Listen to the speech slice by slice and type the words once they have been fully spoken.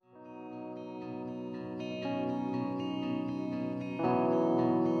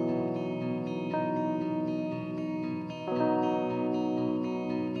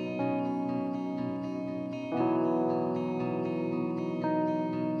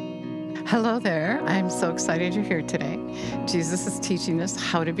Hello there. I'm so excited you're here today. Jesus is teaching us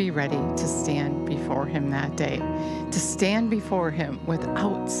how to be ready to stand before Him that day, to stand before Him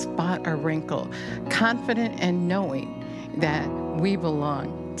without spot or wrinkle, confident and knowing that we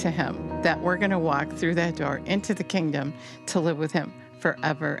belong to Him, that we're going to walk through that door into the kingdom to live with Him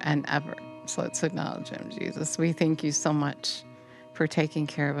forever and ever. So let's acknowledge Him, Jesus. We thank you so much for taking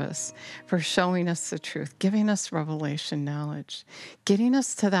care of us, for showing us the truth, giving us revelation knowledge, getting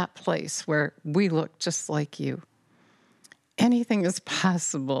us to that place where we look just like you. Anything is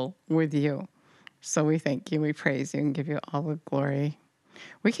possible with you. So we thank you, we praise you, and give you all the glory.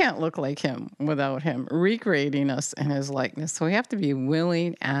 We can't look like Him without Him recreating us in His likeness. So we have to be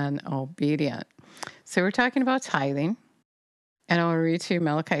willing and obedient. So we're talking about tithing. And I'll read to you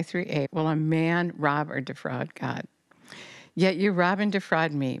Malachi 3:8. Will a man rob or defraud God? Yet you rob and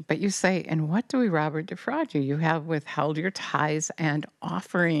defraud me. But you say, in what do we rob or defraud you? You have withheld your tithes and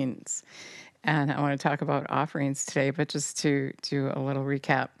offerings. And I want to talk about offerings today, but just to do a little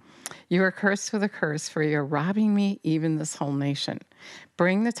recap. You are cursed with a curse, for you're robbing me, even this whole nation.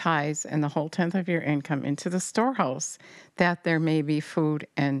 Bring the tithes and the whole tenth of your income into the storehouse, that there may be food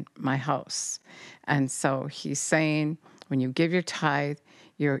in my house. And so he's saying, when you give your tithe,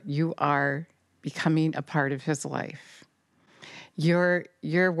 you are becoming a part of his life. You're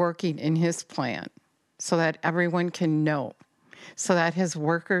working in his plan so that everyone can know, so that his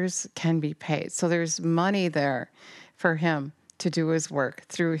workers can be paid. So there's money there for him to do his work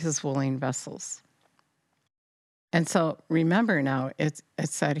through his willing vessels. And so remember now, it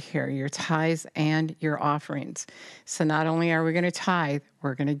said here, your tithes and your offerings. So not only are we going to tithe,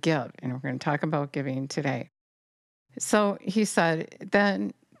 we're going to give, and we're going to talk about giving today. So he said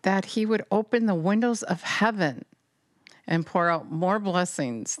then that he would open the windows of heaven and pour out more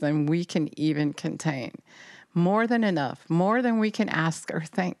blessings than we can even contain. More than enough, more than we can ask or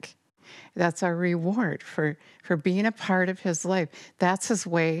think. That's our reward for being a part of his life. That's his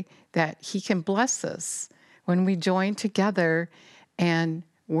way that he can bless us when we join together and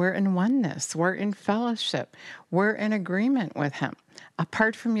we're in oneness, we're in fellowship, we're in agreement with him.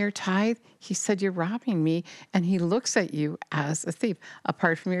 Apart from your tithe, he said, you're robbing me, and he looks at you as a thief,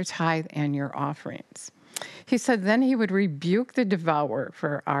 apart from your tithe and your offerings. He said, then he would rebuke the devourer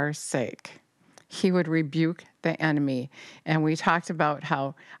for our sake. He would rebuke the enemy. And we talked about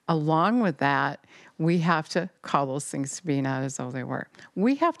how, along with that, we have to call those things to be not as though they were.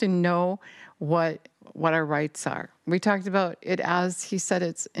 We have to know what our rights are. We talked about it as, he said,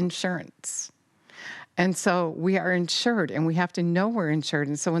 it's insurance. And so we are insured, and we have to know we're insured.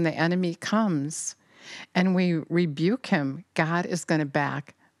 And so when the enemy comes and we rebuke him, God is going to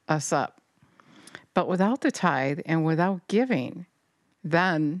back us up. But without the tithe and without giving,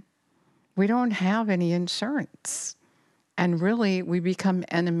 then we don't have any insurance. And really, we become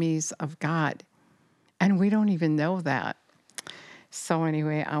enemies of God. And we don't even know that. So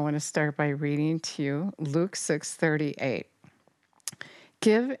anyway, I want to start by reading to you Luke 6:38.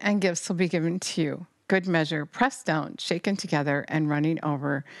 Give, and gifts will be given to you. Good measure, pressed down, shaken together, and running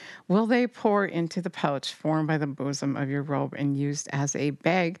over, will they pour into the pouch formed by the bosom of your robe and used as a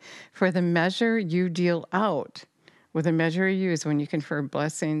bag. For the measure you deal out, with the measure you use when you confer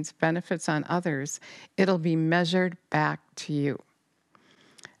blessings, benefits on others, it'll be measured back to you.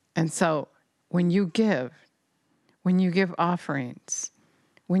 And so when you give offerings,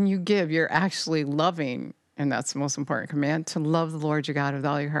 when you give, you're actually loving. And that's the most important command, to love the Lord your God with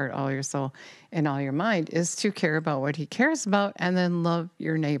all your heart, all your soul, and all your mind, is to care about what he cares about and then love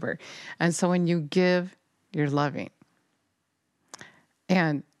your neighbor. And so when you give, you're loving.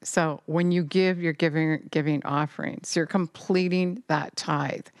 And so when you give, you're giving offerings. You're completing that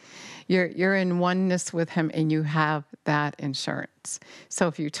tithe. You're in oneness with him, and you have that insurance. So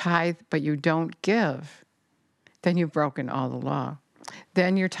if you tithe but you don't give, then you've broken all the law.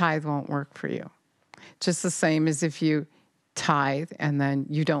 Then your tithe won't work for you. Just the same as if you tithe and then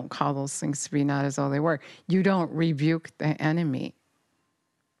you don't call those things to be not as though they were. You don't rebuke the enemy.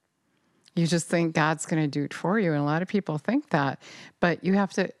 You just think God's going to do it for you. And a lot of people think that, but you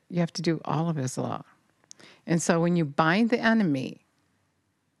have to do all of his law. And so when you bind the enemy,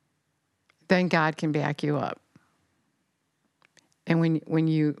 then God can back you up. And when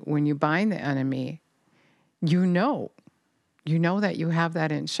you bind the enemy, you know that you have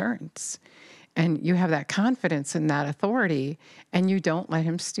that insurance. And you have that confidence in that authority, and you don't let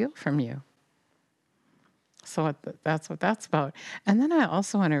him steal from you. So that's what that's about. And then I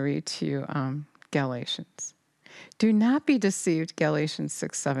also want to read to you Galatians. Do not be deceived, Galatians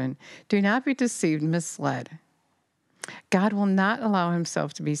 6:7. Do not be deceived, misled. God will not allow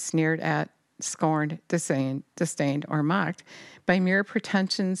himself to be sneered at. scorned, disdained, or mocked by mere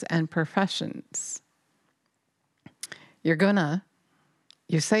pretensions and professions.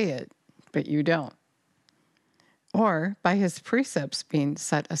 You say it, but you don't. Or by his precepts being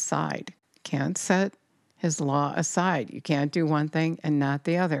set aside. Can't set his law aside. You can't do one thing and not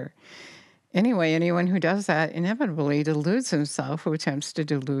the other. Anyway, anyone who does that inevitably deludes himself, who attempts to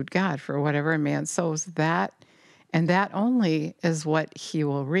delude God. For whatever a man sows, that and that only is what he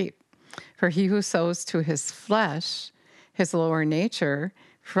will reap. For he who sows to his flesh, his lower nature,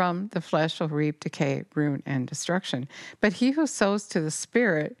 from the flesh will reap decay, ruin, and destruction. But he who sows to the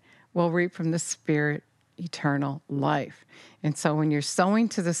Spirit will reap from the Spirit eternal life. And so when you're sowing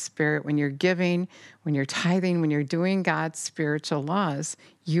to the Spirit, when you're giving, when you're tithing, when you're doing God's spiritual laws,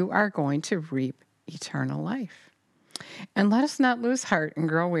 you are going to reap eternal life. And let us not lose heart and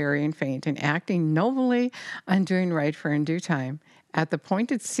grow weary and faint in acting nobly on doing right, for in due time, at the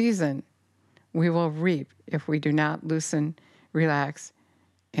appointed season, we will reap if we do not loosen, relax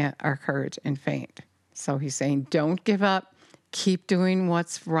our courage and faint. So he's saying, don't give up. Keep doing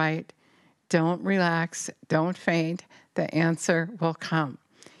what's right. Don't relax. Don't faint. The answer will come.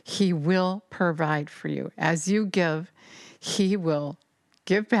 He will provide for you. As you give, he will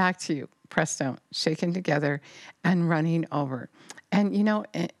give back to you, pressed down, shaken together, and running over. And, you know,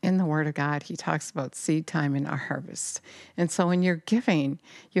 in the Word of God, he talks about seed time and a harvest. And so when you're giving,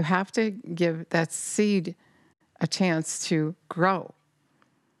 you have to give that seed a chance to grow.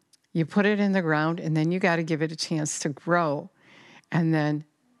 You put it in the ground, and then you got to give it a chance to grow, and then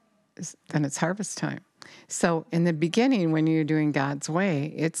it's harvest time. So in the beginning, when you're doing God's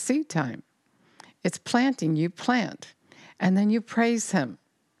way, it's seed time. It's planting. You plant, and then you praise him,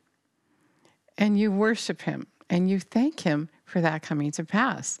 and you worship him, and you thank him for that coming to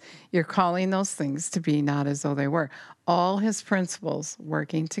pass. You're calling those things to be not as though they were. All his principles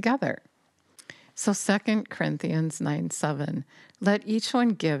working together. So 2 Corinthians 9:7, let each one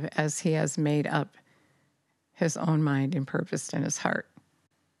give as he has made up his own mind and purposed in his heart.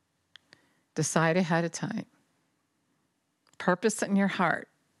 Decide ahead of time. Purpose in your heart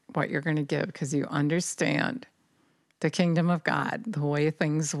what you're going to give, because you understand the kingdom of God, the way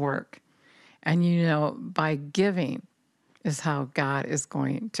things work. And you know by giving is how God is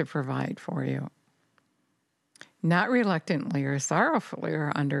going to provide for you. Not reluctantly or sorrowfully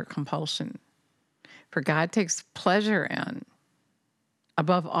or under compulsion. For God takes pleasure in,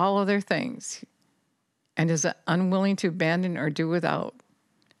 above all other things, and is unwilling to abandon or do without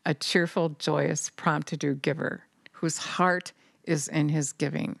a cheerful, joyous, prompt-to-do giver whose heart is in his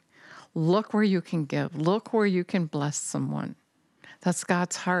giving. Look where you can give. Look where you can bless someone. That's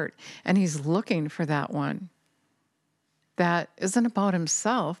God's heart. And he's looking for that one that isn't about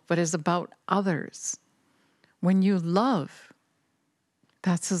himself, but is about others. When you love,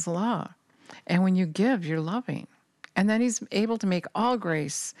 that's his law. And when you give, you're loving. And then he's able to make all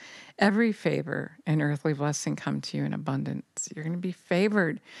grace, every favor, and earthly blessing come to you in abundance. You're going to be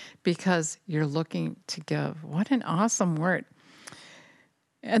favored because you're looking to give. What an awesome word.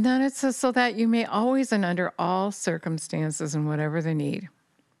 And then it says, so that you may always and under all circumstances and whatever the need,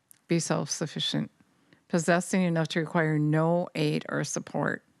 be self-sufficient, possessing enough to require no aid or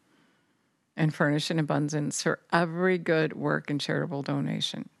support, and furnish in abundance for every good work and charitable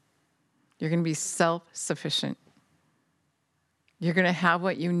donation. You're going to be self-sufficient. You're going to have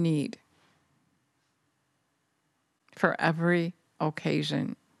what you need for every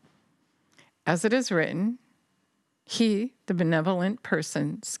occasion. As it is written, he, the benevolent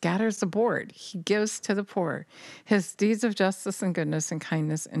person, scatters the board. He gives to the poor. His deeds of justice and goodness and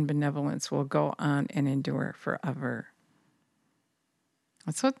kindness and benevolence will go on and endure forever.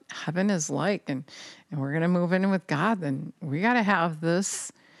 That's what heaven is like. And we're going to move in with God. Then we got to have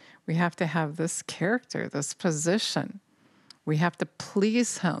this. We have to have this character, this position. We have to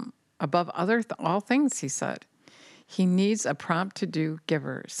please him above all things, he said. He needs a prompt-to-do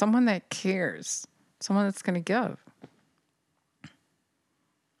giver, someone that cares, someone that's going to give.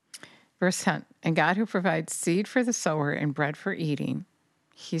 Verse 10, and God who provides seed for the sower and bread for eating,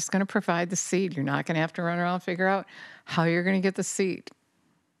 he's going to provide the seed. You're not going to have to run around and figure out how you're going to get the seed,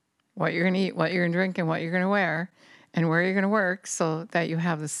 what you're going to eat, what you're going to drink, and what you're going to wear, and where you're going to work so that you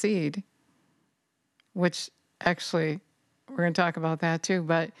have the seed, which actually, we're going to talk about that too,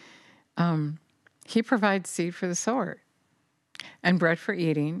 but he provides seed for the sower and bread for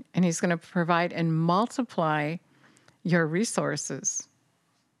eating, and he's going to provide and multiply your resources.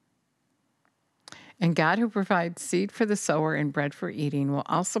 And God, who provides seed for the sower and bread for eating, will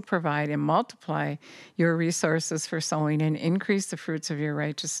also provide and multiply your resources for sowing and increase the fruits of your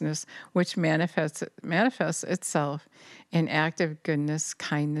righteousness, which manifests itself in active goodness,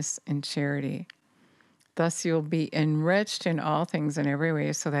 kindness, and charity. Thus you'll be enriched in all things in every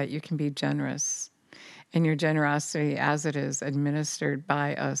way so that you can be generous. And your generosity, as it is administered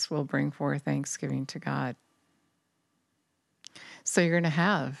by us, will bring forth thanksgiving to God. So you're going to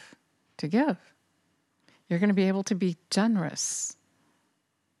have to give. You're going to be able to be generous.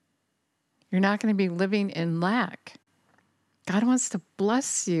 You're not going to be living in lack. God wants to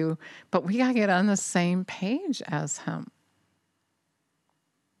bless you, but we got to get on the same page as Him.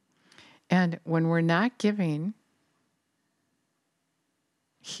 And when we're not giving,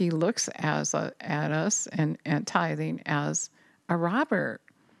 He looks at us and tithing as a robber,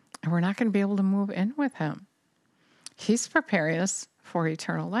 and we're not going to be able to move in with Him. He's preparing us for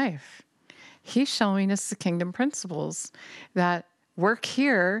eternal life. He's showing us the kingdom principles that work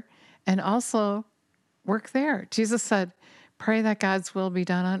here and also work there. Jesus said, pray that God's will be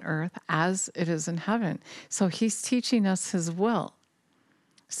done on earth as it is in heaven. So He's teaching us His will.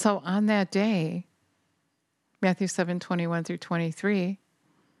 So on that day, Matthew 7:21 through 23,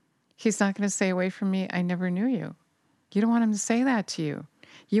 He's not going to say, away from me, I never knew you. You don't want Him to say that to you.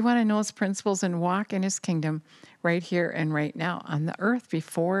 You want to know His principles and walk in His kingdom right here and right now on the earth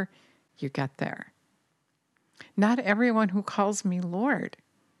before you get there. Not everyone who calls me Lord.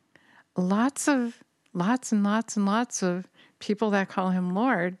 Lots and lots of people that call Him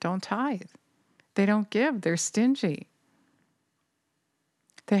Lord don't tithe. They don't give. They're stingy.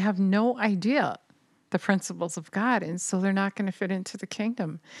 They have no idea the principles of God, and so they're not going to fit into the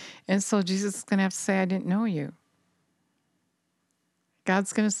kingdom. And so Jesus is going to have to say, I didn't know you.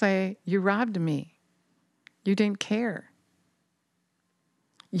 God's going to say, you robbed me. You didn't care.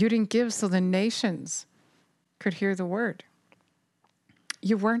 You didn't give so the nations could hear the word.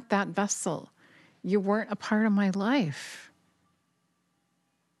 You weren't that vessel. You weren't a part of my life.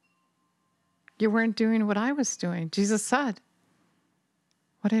 You weren't doing what I was doing. Jesus said,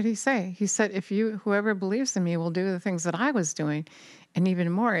 what did He say? He said, whoever believes in me will do the things that I was doing and even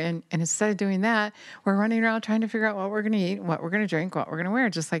more. And instead of doing that, we're running around trying to figure out what we're going to eat, what we're going to drink, what we're going to wear,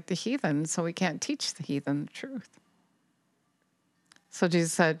 just like the heathen. So we can't teach the heathen the truth. So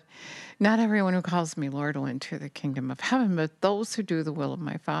Jesus said, not everyone who calls me Lord will enter the kingdom of heaven, but those who do the will of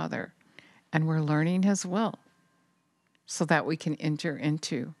my Father. And we're learning His will so that we can enter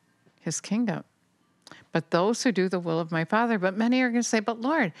into His kingdom. But those who do the will of my Father, but many are going to say, but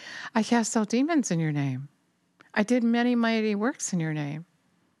Lord, I cast out demons in your name. I did many mighty works in your name.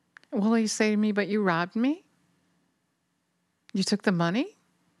 Will He say to me, but you robbed me? You took the money?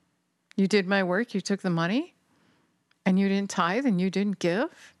 You did my work, you took the money? And you didn't tithe and you didn't give?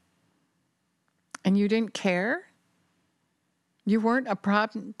 And you didn't care? You weren't a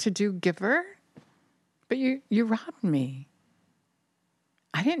problem to do giver? But you robbed me.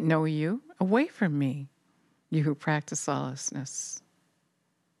 I didn't know you. Away from me, you who practice lawlessness.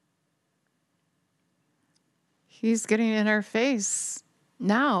 He's getting in our face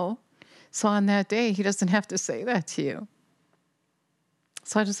now. So on that day, He doesn't have to say that to you.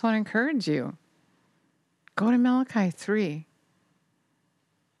 So I just want to encourage you. Go to Malachi 3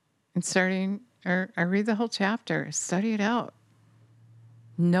 and I read the whole chapter, study it out.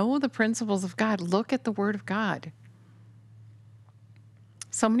 Know the principles of God. Look at the Word of God.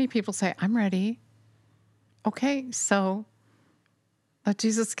 So many people say, I'm ready. Okay, so let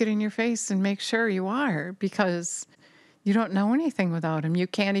Jesus get in your face and make sure you are, because you don't know anything without Him. You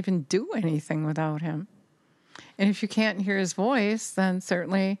can't even do anything without Him. And if you can't hear His voice, then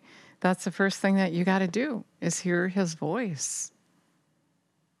certainly that's the first thing that you got to do is hear His voice.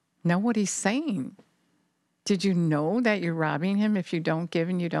 Know what He's saying. Did you know that you're robbing Him if you don't give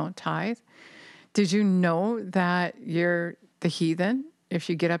and you don't tithe? Did you know that you're the heathen if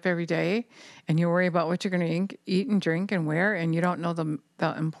you get up every day and you worry about what you're going to eat and drink and wear and you don't know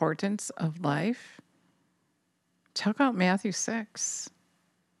the importance of life? Check out Matthew 6.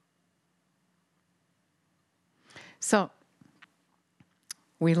 So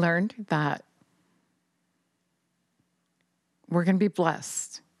we learned that we're going to be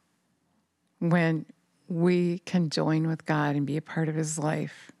blessed when we can join with God and be a part of His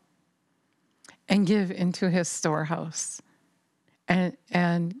life and give into His storehouse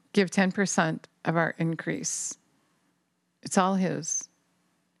and give 10% of our increase. It's all His.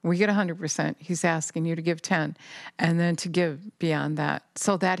 We get 100%. He's asking you to give 10 and then to give beyond that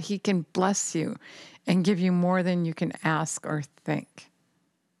so that He can bless you and give you more than you can ask or think.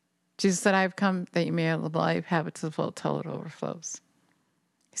 Jesus said, I've come that you may have life, have it to the full till it overflows.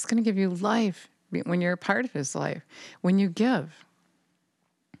 He's going to give you life when you're a part of his life, when you give.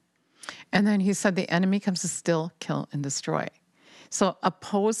 And then he said the enemy comes to steal, kill, and destroy. So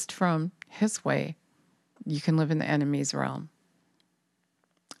opposed from his way, you can live in the enemy's realm.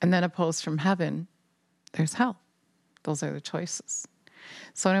 And then opposed from heaven, there's hell. Those are the choices.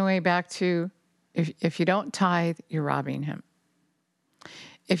 So anyway, back to if you don't tithe, you're robbing him.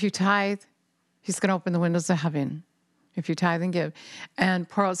 If you tithe, he's going to open the windows of heaven. If you tithe and give and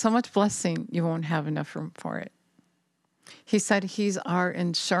pour out so much blessing, you won't have enough room for it. He said he's our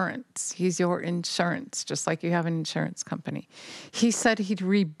insurance. He's your insurance, just like you have an insurance company. He said he'd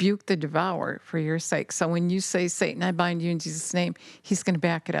rebuke the devourer for your sake. So when you say, Satan, I bind you in Jesus' name, he's going to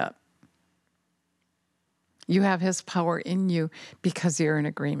back it up. You have his power in you because you're in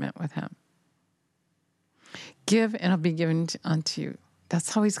agreement with him. Give and it'll be given unto you.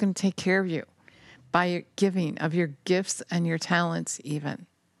 That's how he's going to take care of you, by your giving of your gifts and your talents even,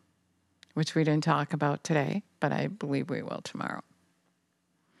 which we didn't talk about today, but I believe we will tomorrow.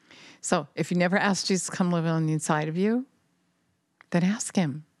 So if you never asked Jesus to come live on the inside of you, then ask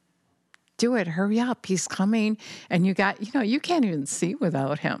him. Do it. Hurry up. He's coming. And you can't even see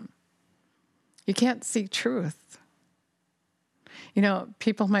without him. You can't see truth.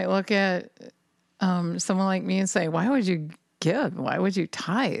 People might look at someone like me and say, why would you give? Why would you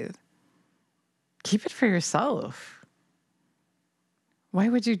tithe? Keep it for yourself. Why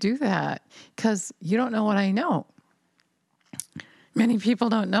would you do that? Because you don't know what I know. Many people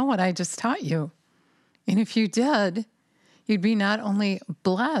don't know what I just taught you. And if you did, you'd be not only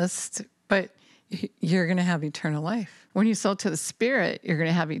blessed, but you're going to have eternal life. When you sow to the Spirit, you're going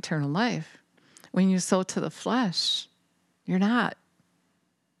to have eternal life. When you sow to the flesh, you're not.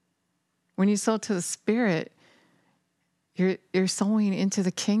 When you sow to the Spirit, you're sowing into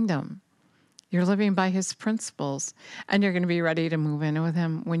the kingdom. You're living by his principles, and you're going to be ready to move in with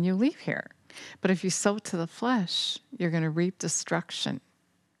him when you leave here. But if you sow to the flesh, you're going to reap destruction.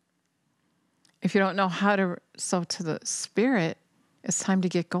 If you don't know how to sow to the Spirit, it's time to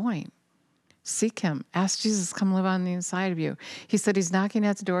get going. Seek him. Ask Jesus to come live on the inside of you. He said he's knocking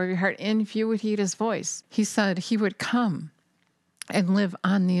at the door of your heart, and if you would heed his voice, he said he would come and live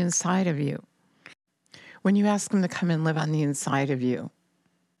on the inside of you. When you ask him to come and live on the inside of you,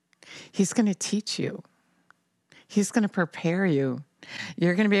 he's going to teach you. He's going to prepare you.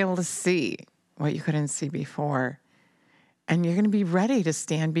 You're going to be able to see what you couldn't see before. And you're going to be ready to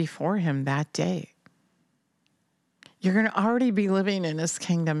stand before him that day. You're going to already be living in his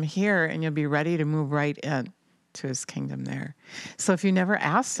kingdom here, and you'll be ready to move right in to his kingdom there. So if you never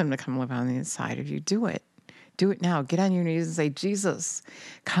asked him to come live on the inside of you, do it. Do it now. Get on your knees and say, Jesus,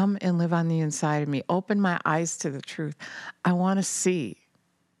 come and live on the inside of me. Open my eyes to the truth. I want to see.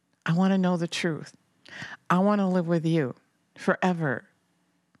 I want to know the truth. I want to live with you forever.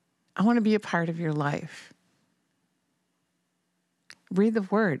 I want to be a part of your life. Read the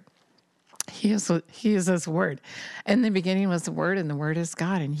word. He is his word. In the beginning was the word, and the word is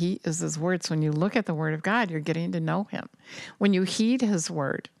God, and he is his word. So when you look at the word of God, you're getting to know him. When you heed his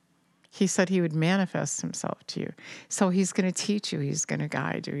word, he said he would manifest himself to you. So he's going to teach you. He's going to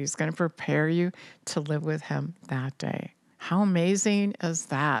guide you. He's going to prepare you to live with him that day. How amazing is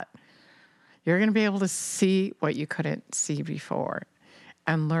that? You're going to be able to see what you couldn't see before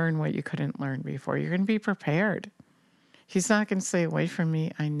and learn what you couldn't learn before. You're going to be prepared. He's not going to say, away from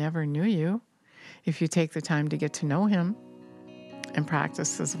me, I never knew you. If you take the time to get to know him and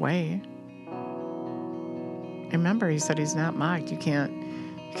practice his way. Remember, he said he's not mocked. You can't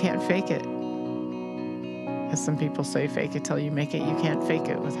fake it. As some people say, fake it till you make it. You can't fake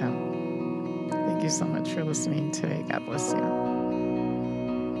it with him. Thank you so much for listening today. God bless you.